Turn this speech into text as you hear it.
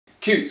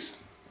Queues.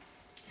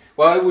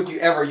 Why would you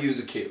ever use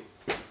a queue?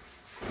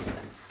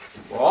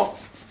 Well,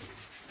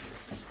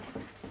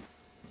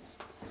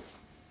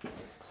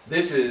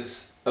 this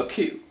is a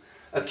queue.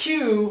 A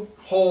queue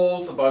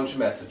holds a bunch of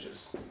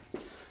messages.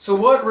 So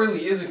what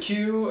really is a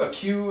queue? A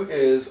queue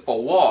is a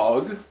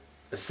log,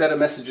 a set of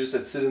messages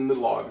that sit in the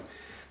log,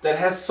 that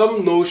has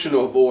some notion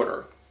of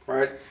order,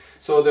 right?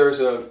 So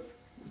there's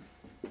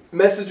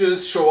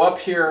messages show up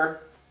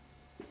here,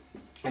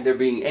 and they're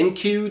being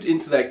enqueued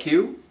into that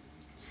queue,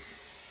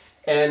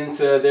 and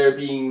they're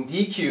being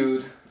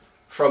dequeued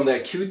from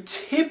that queue,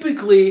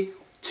 typically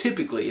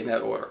in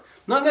that order.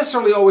 Not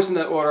necessarily always in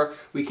that order.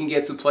 We can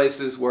get to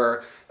places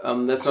where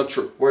that's not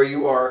true, where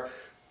you are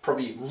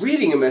probably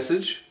reading a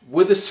message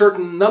with a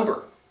certain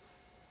number.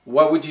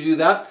 Why would you do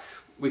that?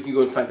 We can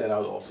go and find that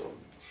out also.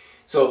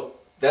 So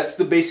that's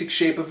the basic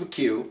shape of a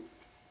queue.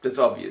 That's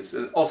obvious.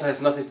 It also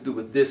has nothing to do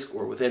with disk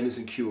or with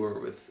MSNQ or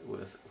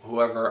with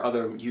whoever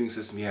other viewing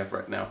system you have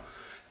right now,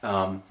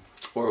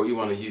 or what you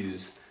want to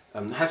use.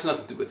 It has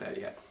nothing to do with that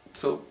yet.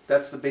 So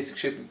that's the basic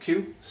shape of a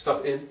queue.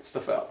 Stuff in,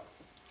 stuff out.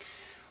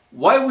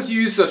 Why would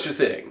you use such a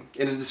thing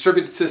in a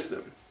distributed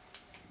system?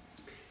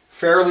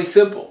 Fairly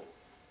simple.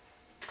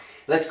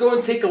 Let's go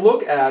and take a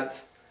look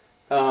at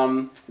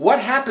what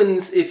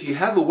happens if you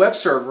have a web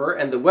server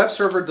and the web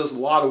server does a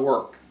lot of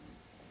work.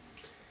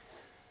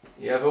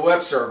 You have a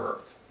web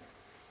server.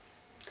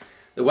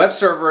 The web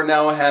server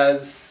now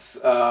has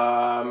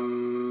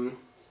some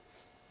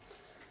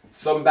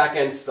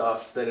back-end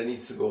stuff that it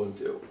needs to go and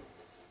do.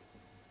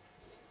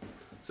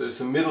 So there's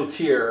some middle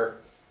tier,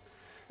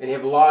 and you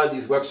have a lot of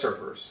these web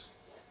servers.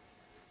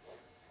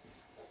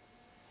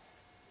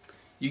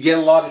 You get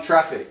a lot of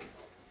traffic.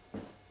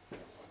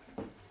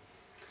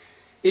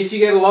 If you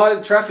get a lot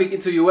of traffic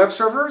into your web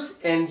servers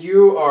and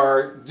you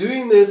are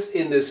doing this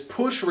in this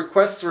push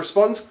request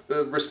response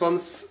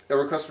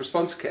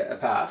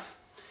path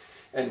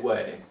and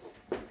way,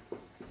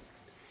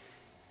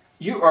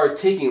 you are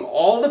taking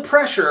all the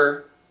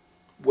pressure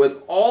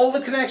with all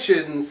the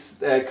connections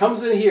that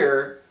comes in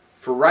here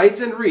for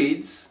writes and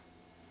reads,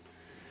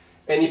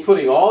 and you're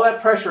putting all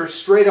that pressure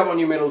straight up on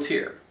your middle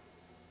tier.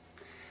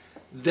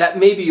 That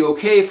may be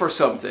okay for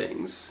some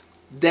things.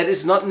 That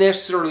is not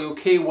necessarily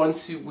okay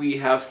once we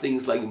have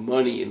things like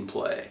money in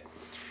play,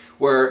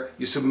 where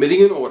you're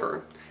submitting an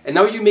order, and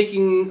now you're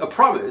making a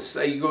promise.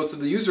 You go to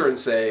the user and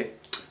say,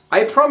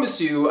 I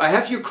promise you, I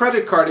have your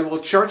credit card, I will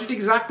charge it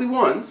exactly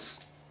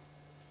once,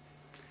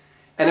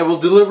 and I will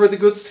deliver the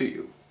goods to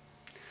you.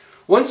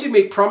 Once you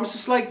make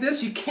promises like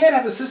this, you can't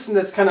have a system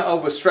that's kind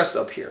of overstressed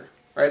up here,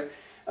 right?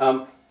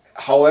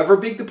 However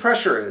big the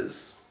pressure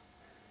is,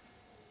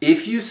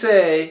 if you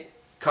say,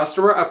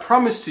 customer, I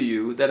promise to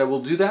you that I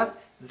will do that,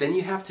 then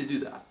you have to do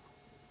that.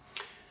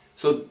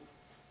 So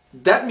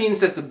that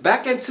means that the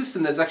back-end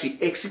system that's actually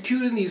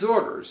executing these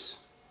orders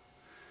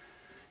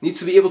needs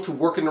to be able to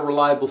work in a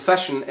reliable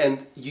fashion,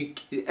 and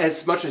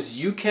as much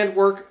as you can't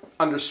work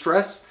under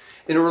stress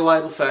in a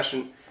reliable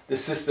fashion, the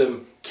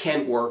system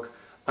can't work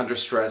under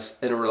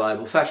stress in a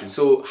reliable fashion.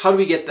 So how do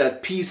we get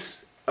that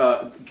peace?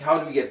 How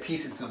do we get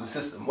peace into the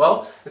system?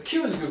 Well, a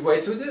queue is a good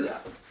way to do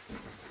that.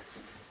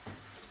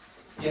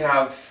 You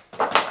have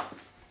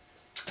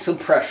some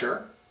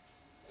pressure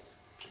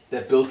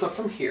that builds up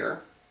from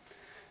here,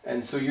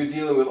 and so you're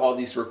dealing with all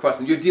these requests,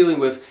 and you're dealing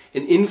with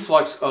an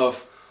influx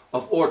of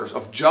orders,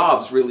 of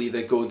jobs really,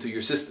 that go into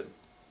your system.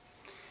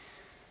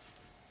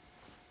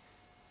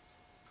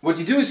 What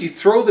you do is you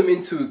throw them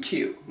into a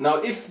queue. Now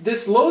if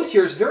this load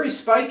here is very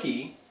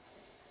spiky,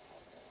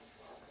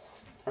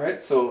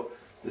 alright, so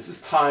this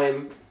is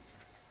time,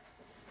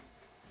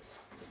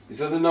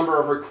 these are the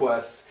number of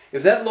requests.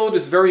 If that load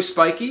is very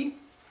spiky,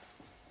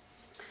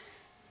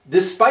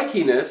 this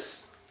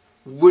spikiness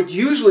would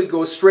usually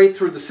go straight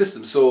through the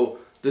system, so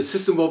the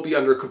system will be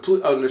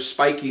under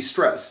spiky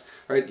stress,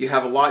 right? You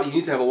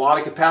need to have a lot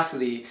of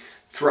capacity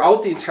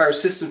throughout the entire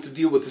system to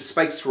deal with the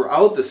spikes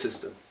throughout the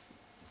system.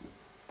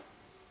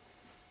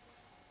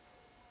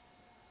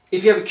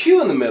 If you have a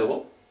queue in the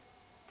middle,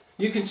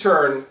 you can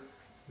turn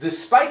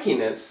this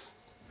spikiness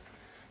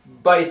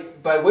by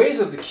ways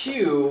of the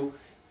queue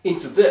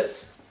into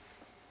this.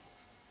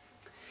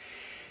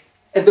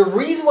 And the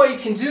reason why you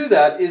can do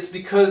that is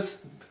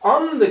because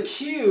on the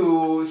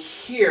queue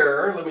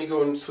here, let me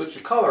go and switch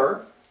the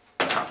color.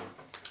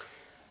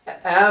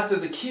 After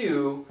the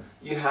queue,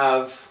 you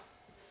have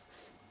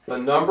a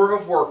number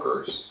of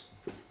workers,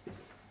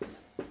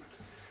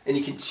 and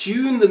you can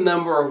tune the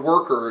number of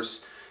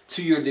workers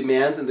to your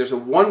demands, and there's a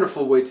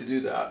wonderful way to do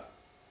that.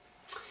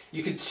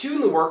 You can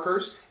tune the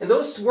workers, and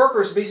those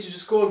workers basically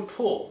just go and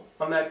pull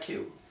on that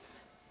queue.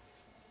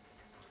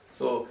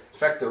 So, in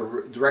fact,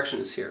 the direction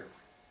is here.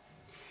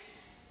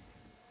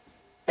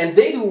 And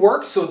they do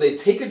work, so they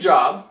take a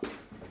job,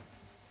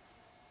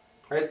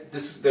 right?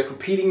 They're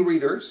competing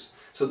readers.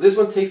 So this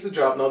one takes the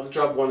job, now the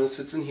job one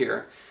sits in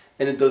here,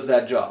 and it does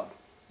that job.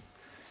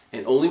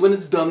 And only when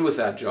it's done with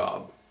that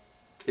job,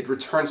 it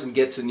returns and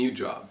gets a new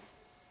job.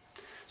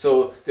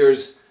 So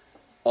there's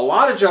a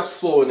lot of jobs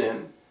flowing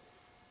in,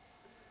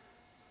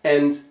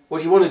 And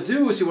what you want to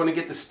do is you want to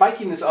get the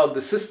spikiness out of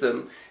the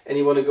system, and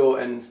you want to go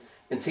and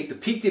take the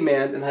peak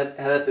demand and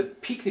have the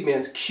peak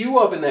demand queue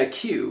up in that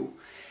queue.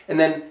 And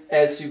then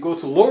as you go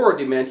to lower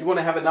demand, you want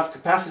to have enough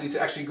capacity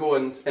to actually go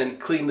and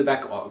clean the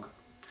backlog.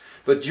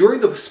 But during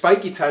the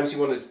spiky times, you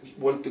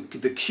want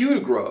the queue to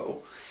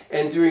grow.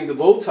 And during the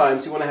low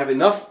times, you want to have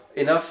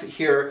enough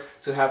here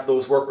to have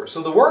those workers.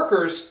 So the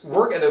workers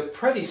work at a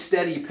pretty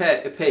steady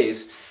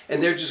pace,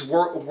 and they just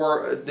work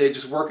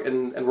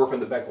and work on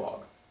the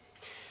backlog.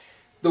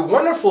 The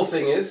wonderful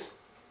thing is,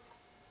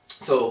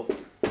 so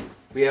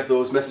we have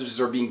those messages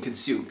are being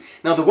consumed.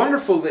 Now the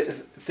wonderful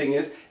thing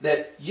is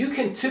that you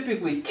can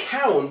typically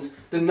count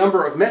the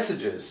number of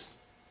messages,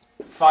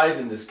 5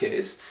 in this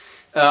case,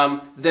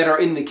 that are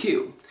in the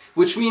queue.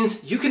 Which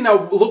means you can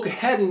now look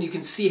ahead and you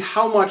can see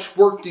how much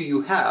work do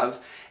you have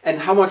and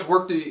how much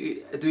work do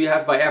you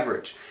have by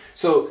average.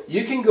 So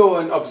you can go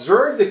and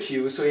observe the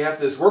queue. So you have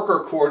this worker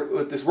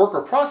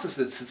process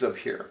that sits up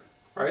here,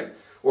 right?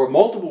 Or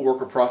multiple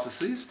worker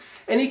processes,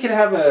 and you can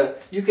have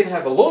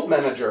a load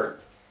manager.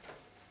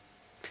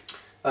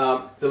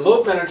 The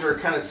load manager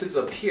kind of sits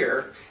up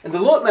here, and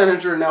the load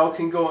manager now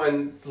can go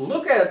and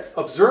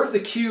observe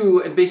the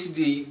queue and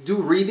basically do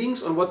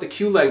readings on what the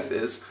queue length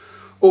is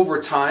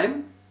over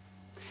time.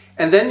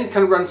 And then it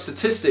can run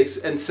statistics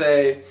and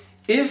say,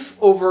 if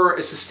over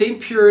a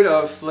sustained period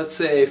of, let's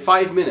say,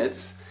 5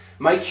 minutes,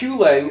 my queue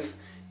length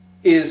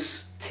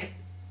is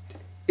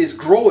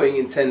growing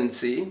in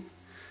tendency,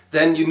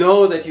 then you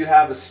know that you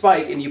have a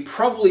spike and you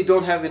probably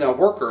don't have enough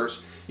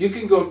workers. You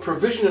can go and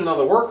provision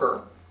another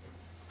worker,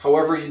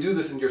 however you do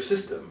this in your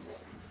system,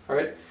 all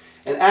right,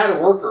 and add a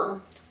worker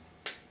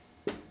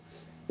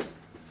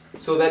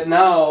so that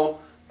now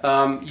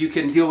you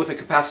can deal with the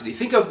capacity.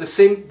 Think of this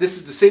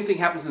is the same thing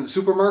happens in the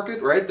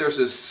supermarket, right? There's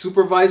a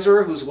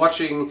supervisor who's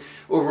watching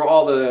over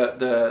all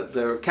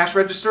the cash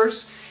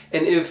registers,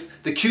 and if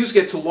the queues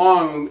get too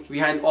long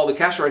behind all the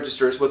cash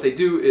registers, what they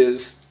do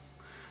is,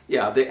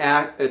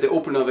 they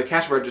open another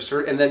cash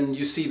register, and then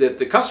you see that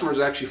the customers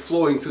are actually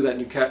flowing to that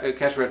new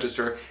cash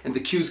register, and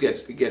the queues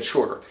get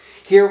shorter.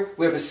 Here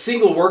we have a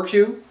single work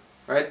queue,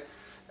 right?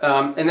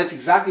 And that's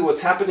exactly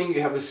what's happening.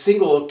 You have a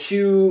single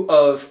queue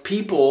of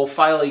people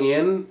filing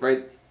in,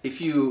 right? If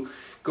you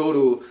go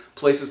to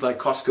places like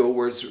Costco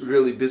where it's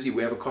really busy,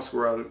 we have a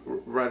Costco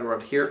right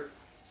around here,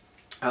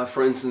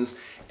 for instance.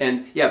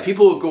 And yeah,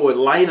 people will go and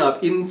line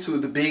up into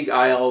the big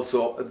aisle,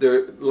 so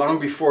they're long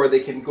before they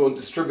can go and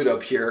distribute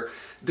up here.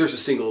 There's a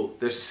single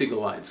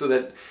line, so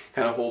that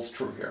kind of holds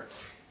true here.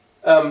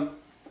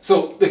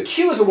 So the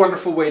queue is a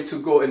wonderful way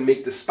to go and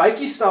make the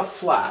spiky stuff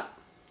flat.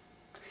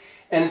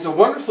 And it's a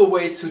wonderful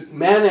way to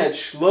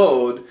manage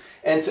load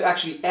and to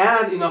actually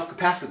add enough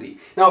capacity.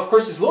 Now, of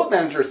course, this load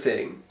manager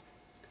thing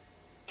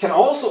can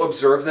also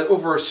observe that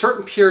over a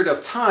certain period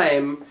of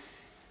time,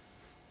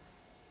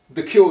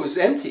 the queue is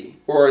empty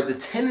or the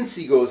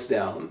tendency goes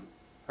down,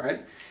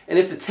 right? And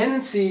if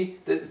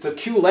the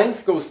queue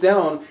length goes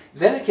down,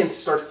 then it can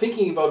start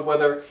thinking about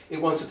whether it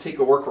wants to take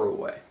a worker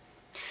away.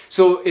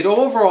 So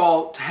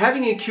overall,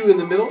 having a queue in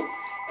the middle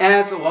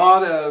adds a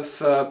lot of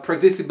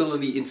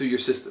predictability into your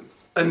system.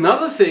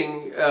 Another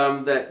thing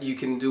that you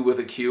can do with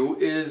a queue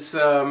is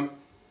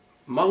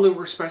modeling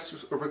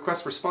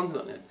request response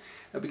on it.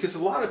 Because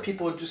a lot of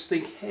people just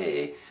think,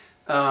 hey,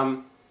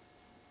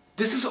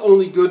 this is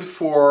only good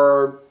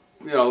for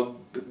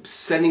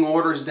sending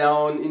orders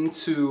down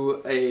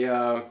into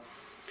a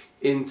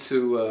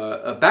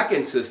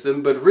backend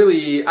system, but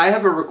really I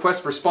have a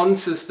request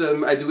response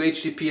system. I do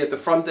HTTP at the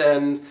front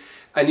end.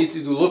 I need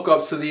to do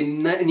lookups, so they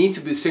need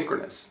to be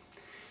synchronous.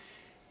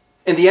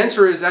 And the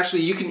answer is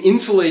actually you can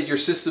insulate your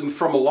system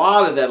from a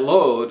lot of that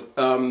load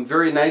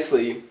very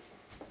nicely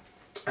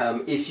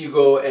if you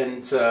go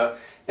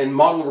and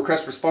model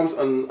request response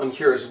on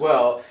here as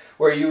well,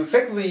 where you're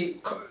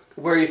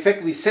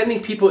effectively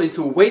sending people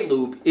into a wait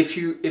loop if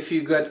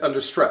you get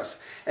under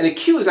stress. And a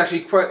queue is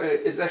actually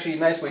a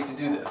nice way to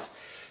do this.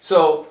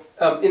 So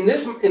in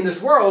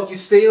this world, you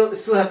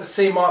still have the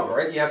same model,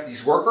 right? You have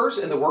these workers,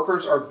 and the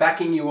workers are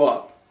backing you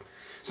up.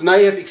 So now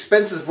you have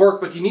expensive work,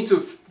 but you need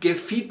to give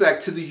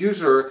feedback to the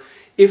user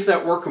if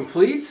that work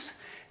completes.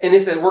 And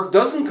if that work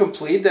doesn't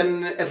complete,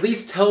 then at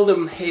least tell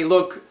them, hey,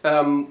 look,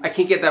 I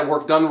can't get that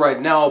work done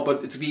right now,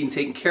 but it's being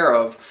taken care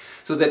of,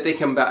 so that they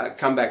can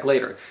come back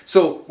later.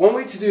 So one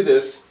way to do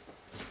this,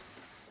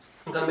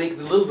 I'm going to make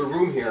a little bit of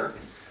room here,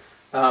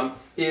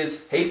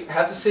 is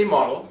have the same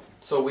model.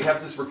 So we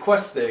have this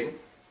request thing,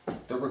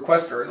 the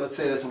requester, let's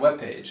say that's a web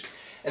page.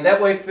 And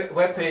that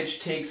web page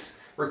takes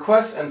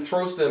requests and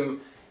throws them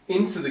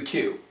into the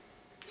queue.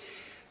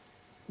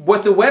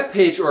 What the web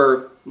page,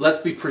 or let's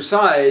be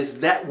precise,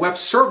 that web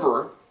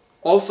server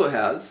also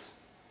has,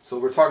 so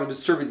we're talking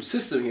distributed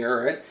system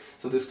here, right?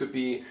 So this could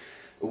be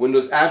a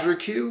Windows Azure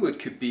queue, it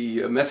could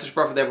be a message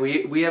buffer that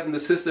we have in the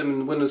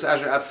system in Windows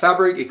Azure App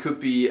Fabric, it could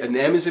be an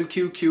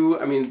MSMQ queue.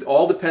 I mean, it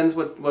all depends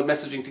what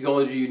messaging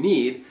technology you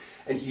need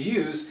and you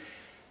use.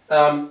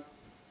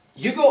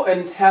 You go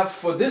and have,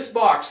 for this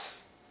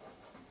box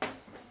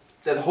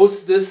that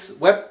hosts this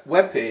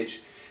web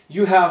page,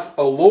 you have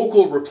a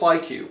local reply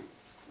queue.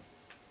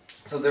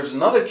 So there's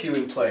another queue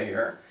in play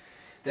here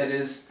that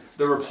is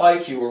the reply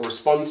queue or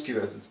response queue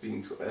as it's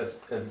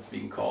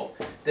being called,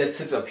 that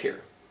sits up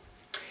here.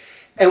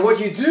 And what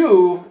you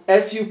do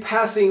as you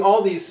passing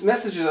all these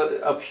messages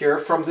up here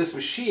from this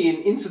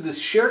machine into this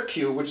shared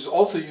queue, which is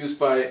also used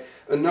by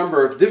a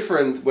number of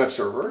different web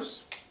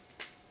servers,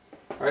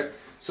 right?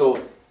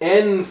 So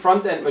n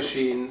front-end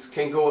machines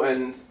can go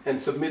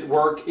and submit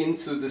work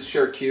into this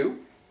shared queue,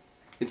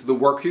 into the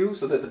work queue,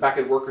 so that the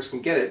backend workers can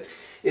get it,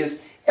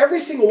 is every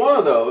single one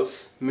of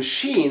those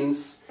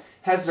machines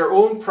has their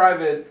own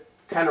private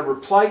kind of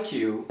reply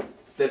queue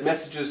that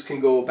messages can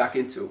go back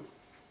into.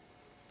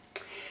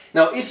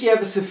 Now, if you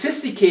have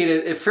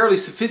a fairly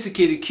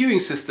sophisticated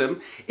queuing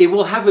system, it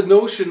will have a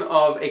notion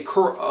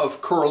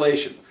of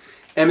correlation.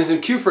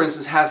 Amazon Q, for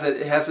instance, has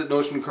that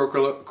notion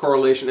of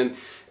correlation, and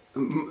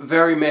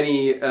very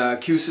many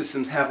queue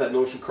systems have that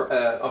notion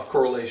of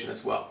correlation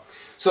as well.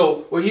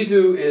 So what you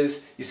do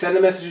is you send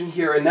a message in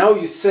here, and now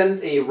you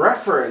send a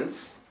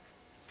reference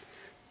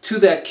to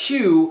that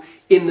queue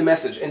in the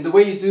message. And the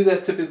way you do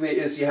that typically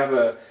is you have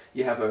a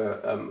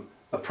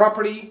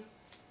property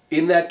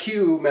in that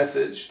queue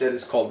message that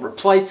is called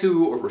reply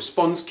to or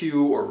response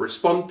queue or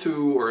respond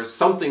to or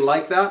something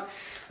like that.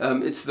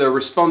 It's the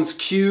response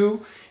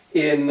queue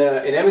in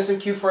Amazon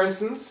Q, for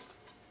instance,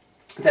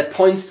 that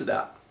points to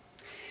that.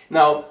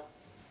 Now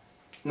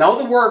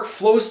the work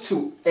flows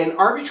to an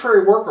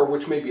arbitrary worker,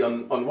 which may be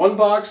on one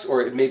box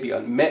or it may be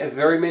on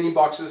very many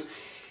boxes.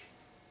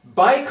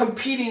 By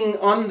competing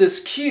on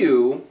this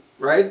queue,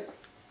 right?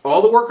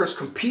 All the workers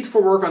compete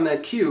for work on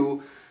that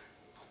queue.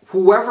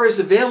 Whoever is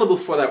available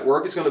for that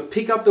work is going to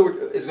pick up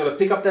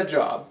that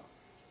job,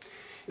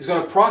 is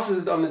going to process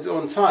it on its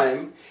own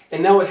time,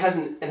 and now it has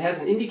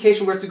an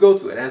indication where to go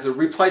to. It has a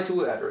reply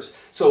to address.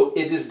 So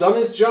it has done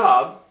its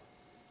job,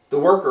 the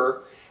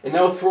worker, and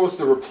now throws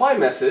the reply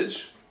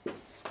message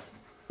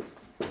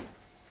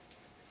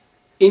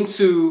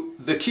into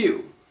the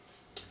queue.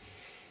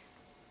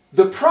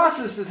 The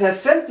process that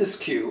has sent this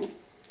queue,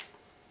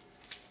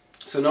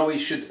 so now we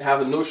should have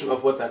a notion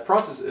of what that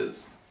process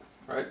is,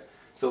 right?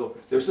 So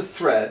there's a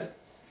thread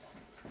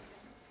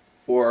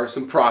or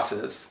some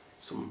process,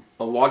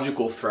 a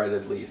logical thread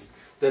at least,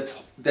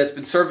 that's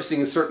been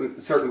servicing a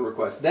certain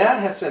request.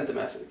 That has sent the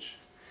message.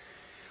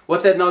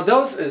 What that now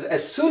does is,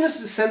 as soon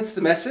as it sends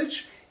the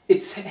message,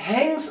 it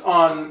hangs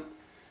on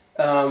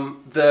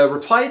the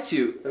reply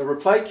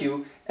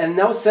queue and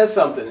now says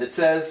something. It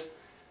says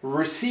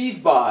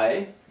receive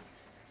by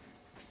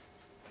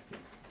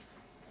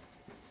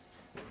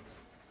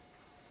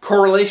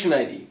correlation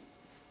ID.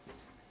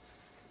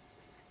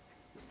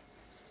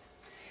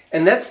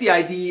 And that's the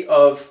ID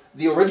of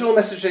the original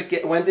message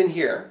that went in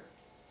here.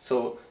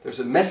 So there's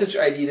a message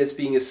ID that's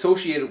being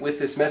associated with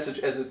this message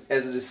as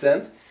it is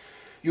sent.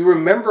 You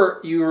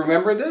remember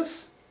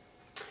this?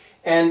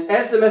 And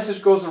as the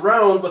message goes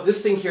around, what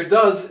this thing here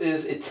does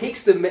is it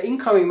takes the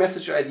incoming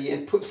message ID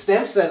and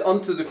stamps that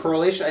onto the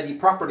correlation ID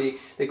property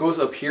that goes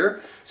up here.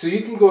 So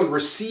you can go and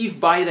receive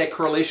by that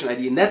correlation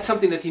ID. And that's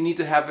something that you need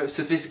to have a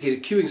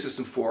sophisticated queuing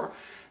system for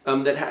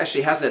that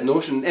actually has that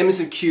notion.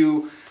 Amazon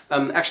Q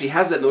actually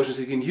has that notion,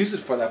 so you can use it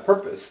for that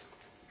purpose.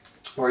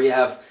 Where you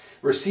have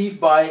receive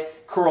by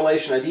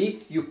correlation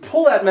ID, you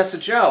pull that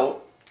message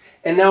out,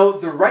 and now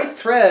the right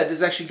thread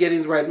is actually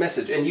getting the right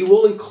message. And you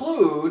will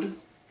include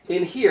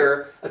in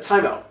here a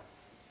timeout.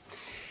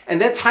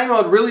 And that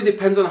timeout really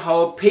depends on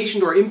how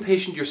patient or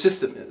impatient your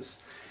system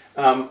is.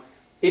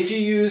 If you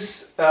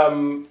use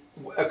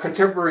a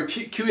contemporary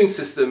queuing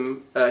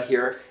system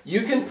here,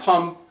 you can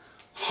pump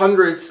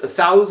hundreds,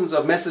 thousands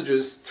of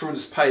messages through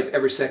this pipe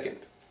every second.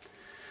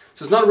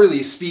 So it's not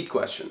really a speed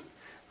question.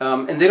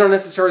 And they don't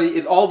necessarily,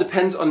 it all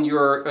depends on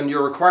your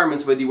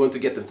requirements, whether you want to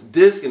get them to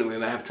disk and whether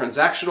you have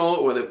transactional,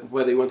 or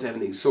whether you want to have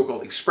any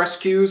so-called express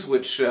queues,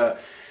 which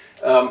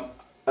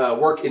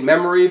work in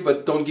memory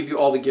but don't give you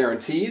all the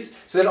guarantees.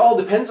 So it all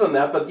depends on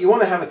that, but you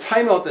want to have a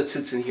timeout that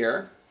sits in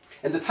here.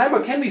 And the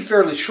timeout can be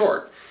fairly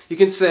short. You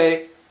can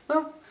say,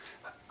 well,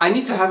 I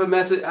need to have a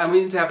message, I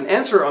need to have an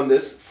answer on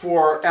this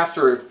for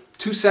after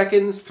 2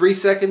 seconds, 3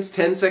 seconds,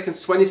 10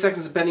 seconds, 20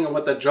 seconds, depending on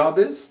what that job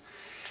is.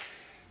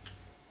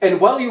 And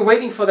while you're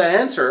waiting for that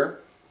answer,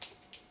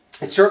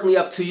 it's certainly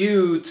up to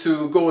you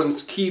to go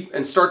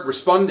and start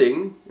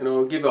responding. You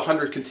know, give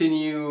 100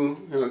 continue.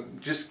 You know,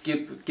 just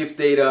give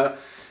data.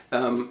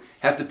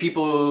 Have the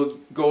people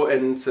go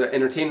and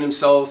entertain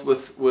themselves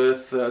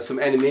with some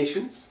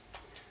animations.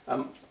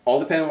 All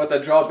depending on what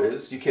that job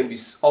is. You can be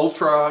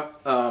ultra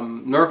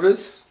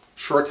nervous,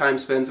 short time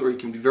spans, or you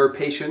can be very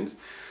patient,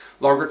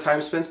 longer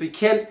time spans. But you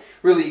can't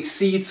really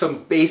exceed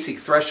some basic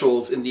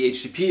thresholds in the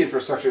HTTP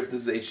infrastructure if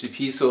this is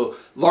HTTP. So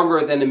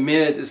longer than a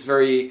minute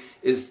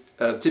is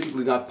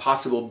typically not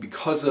possible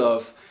because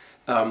of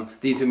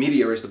the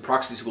intermediaries. The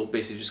proxies will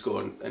basically just go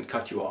and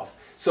cut you off.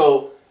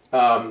 So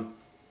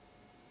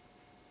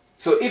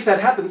so if that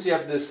happens, you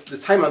have this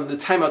timeout. The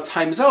timeout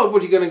times out.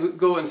 What are you going to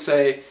go and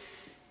say?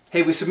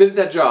 Hey, we submitted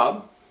that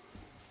job.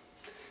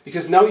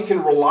 because now you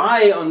can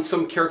rely on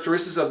some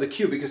characteristics of the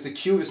queue, because the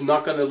queue is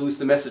not going to lose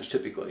the message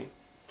typically.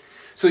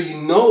 So you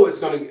know it's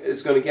going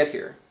to get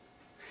here,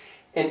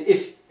 and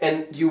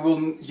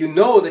you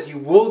know that you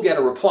will get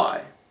a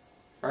reply,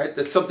 right?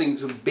 That's something,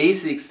 some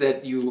basics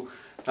that you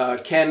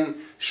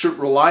should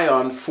rely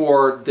on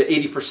for the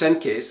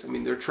 80% case. I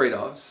mean, there are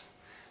trade-offs.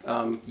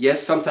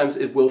 Yes, sometimes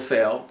it will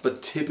fail,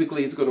 but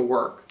typically it's going to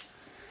work.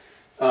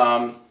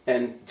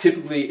 And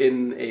typically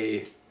in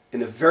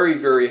a very,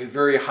 very,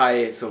 very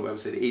high, so I would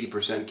say the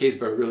 80% case,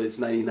 but really it's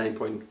 99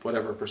 point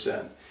whatever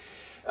percent.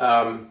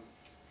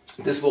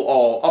 This will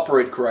all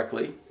operate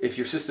correctly if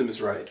your system is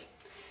right.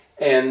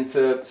 And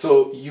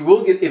so you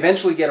will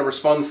eventually get a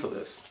response for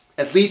this.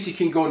 At least you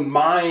can go and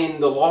mine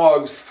the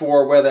logs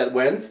for where that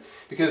went,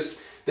 because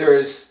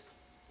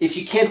if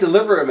you can't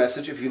deliver a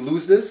message, if you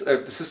lose this, or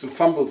if the system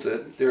fumbles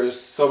it, there's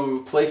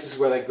some places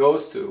where that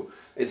goes to.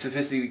 In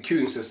sophisticated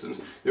queuing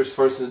systems, there's,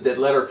 for instance, a dead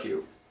letter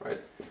queue, right?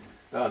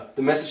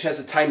 The message has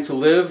a time to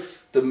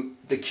live,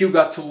 the queue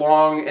got too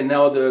long, and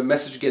now the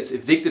message gets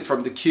evicted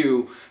from the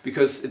queue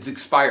because it's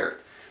expired.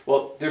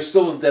 Well, there's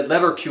still a dead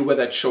letter queue where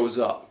that shows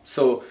up.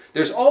 So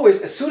there's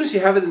always, as soon as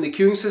you have it in the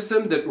queuing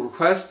system, the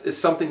request is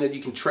something that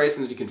you can trace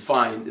and that you can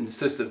find in the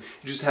system.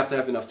 You just have to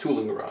have enough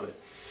tooling around it.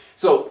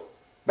 So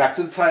back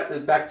to the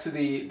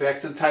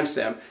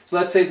timestamp. So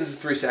let's say this is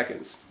 3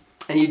 seconds,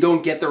 and you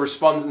don't get the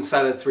response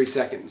inside of 3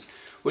 seconds.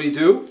 What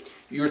do?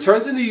 You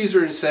return to the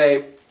user and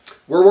say,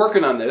 we're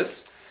working on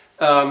this.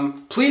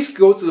 Please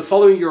go to the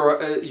following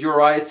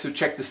URI to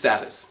check the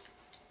status.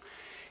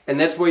 And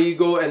that's where you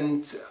go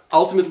and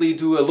ultimately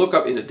do a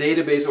lookup in a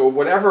database or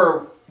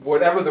whatever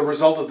the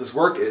result of this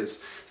work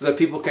is, so that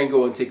people can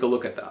go and take a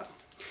look at that.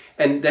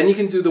 And then you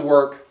can do the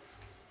work.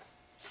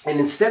 And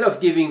instead of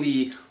giving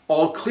the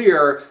all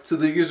clear to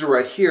the user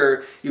right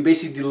here, you're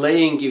basically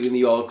delaying giving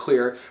the all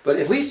clear. But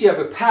at least you have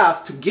a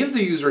path to give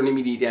the user an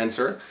immediate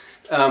answer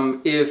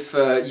if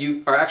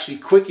you are actually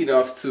quick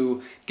enough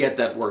to get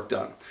that work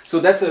done. So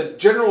that's a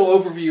general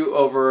overview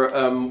over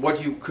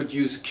what you could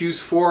use queues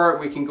for.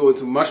 We can go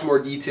into much more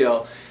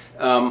detail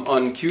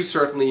on queues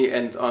certainly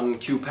and on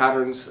queue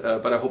patterns,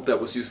 but I hope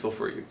that was useful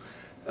for you.